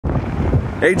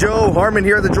Hey Joe, Harmon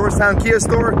here at the Georgetown Kia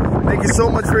store. Thank you so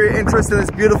much for your interest in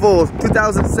this beautiful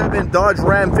 2007 Dodge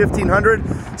Ram 1500.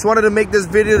 Just wanted to make this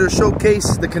video to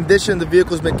showcase the condition the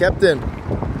vehicle's been kept in.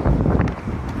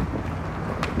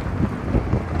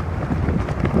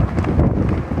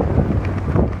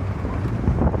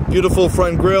 Beautiful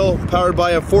front grille, powered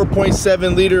by a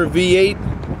 4.7 liter V8.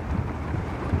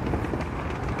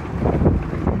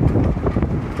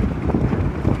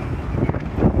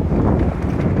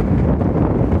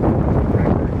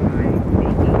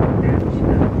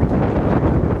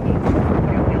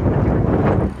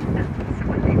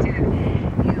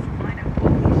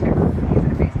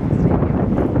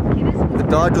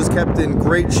 The Dodge was kept in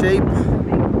great shape,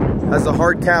 has a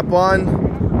hard cap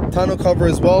on, tonneau cover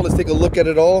as well. Let's take a look at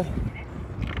it all.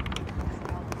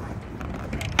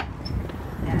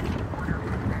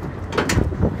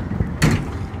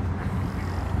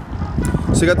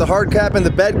 So you got the hard cap and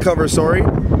the bed cover, sorry.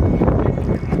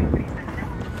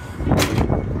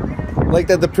 Like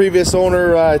that the previous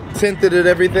owner tinted it,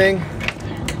 everything.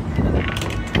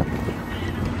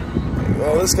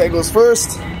 Well, this guy goes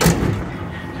first.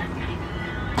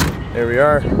 There we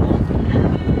are.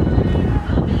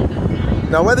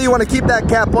 Now, whether you want to keep that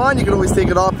cap on, you can always take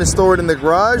it off and store it in the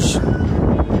garage.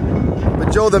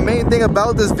 But Joe, the main thing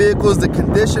about this vehicle is the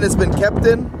condition it's been kept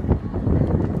in.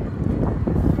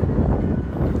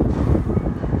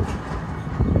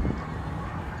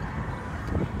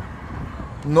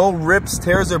 No rips,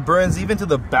 tears, or burns, even to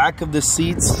the back of the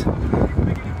seats.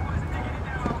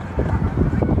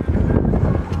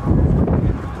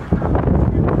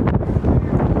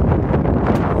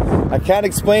 I can't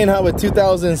explain how a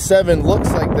 2007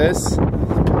 looks like this.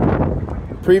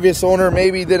 Previous owner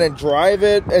maybe didn't drive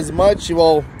it as much.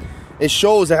 Well, it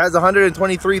shows it has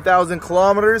 123,000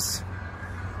 kilometers,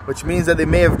 which means that they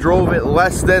may have drove it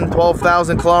less than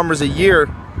 12,000 kilometers a year.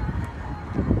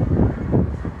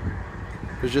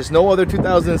 There's just no other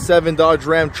 2007 Dodge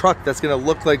Ram truck that's gonna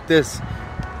look like this.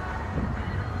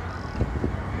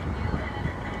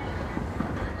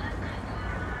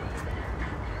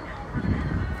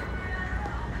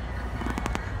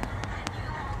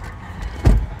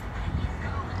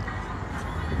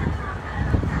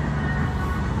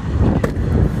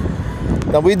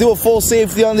 Now, we do a full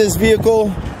safety on this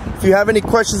vehicle. If you have any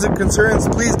questions or concerns,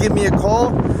 please give me a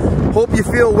call. Hope you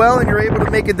feel well and you're able to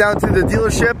make it down to the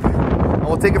dealership. And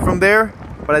we'll take it from there.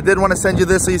 But I did want to send you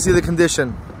this so you see the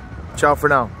condition. Ciao for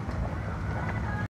now.